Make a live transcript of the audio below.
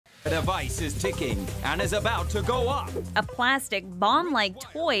The device is ticking and is about to go off. A plastic bomb-like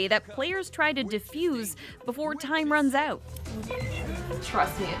toy that players try to defuse before time runs out.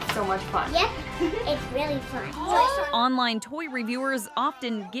 Trust me, it's so much fun. Yep, it's really fun. Online toy reviewers,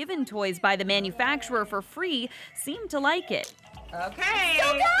 often given toys by the manufacturer for free, seem to like it. Okay,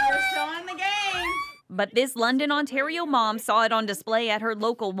 we're still in the game. But this London, Ontario mom saw it on display at her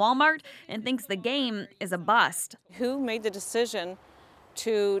local Walmart and thinks the game is a bust. Who made the decision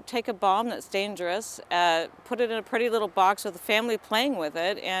to take a bomb that's dangerous, put it in a pretty little box with a family playing with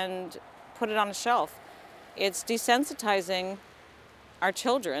it, and put it on a shelf? It's desensitizing our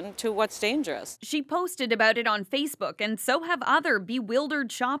children to what's dangerous. She posted about it on Facebook, and so have other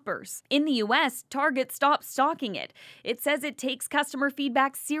bewildered shoppers. In the U.S., Target stopped stocking it. It says it takes customer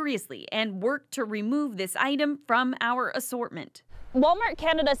feedback seriously and worked to remove this item from our assortment. Walmart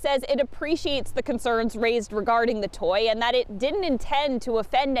Canada says it appreciates the concerns raised regarding the toy and that it didn't intend to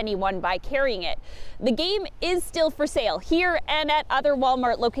offend anyone by carrying it. The game is still for sale here and at other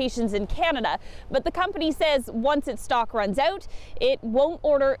Walmart locations in Canada, but the company says once its stock runs out, it won't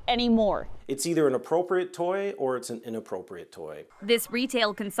order any more. It's either an appropriate toy or it's an inappropriate toy. This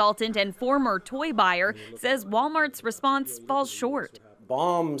retail consultant and former toy buyer says Walmart's response falls short.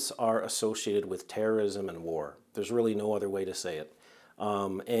 Bombs are associated with terrorism and war. There's really no other way to say it.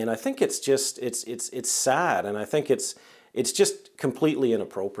 And I think it's just, it's sad, and I think it's just completely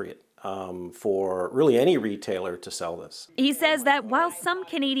inappropriate for really any retailer to sell this. He says that while some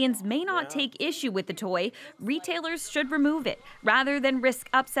Canadians may not take issue with the toy, retailers should remove it rather than risk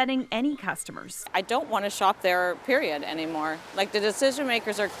upsetting any customers. I don't want to shop there, period, anymore. Like, the decision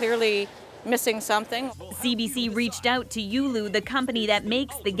makers are clearly missing something. CBC reached out to Yulu, the company that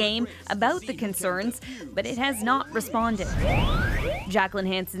makes the game, about the concerns, but it has not responded. Jacqueline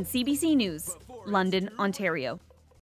Hansen, CBC News, London, Ontario.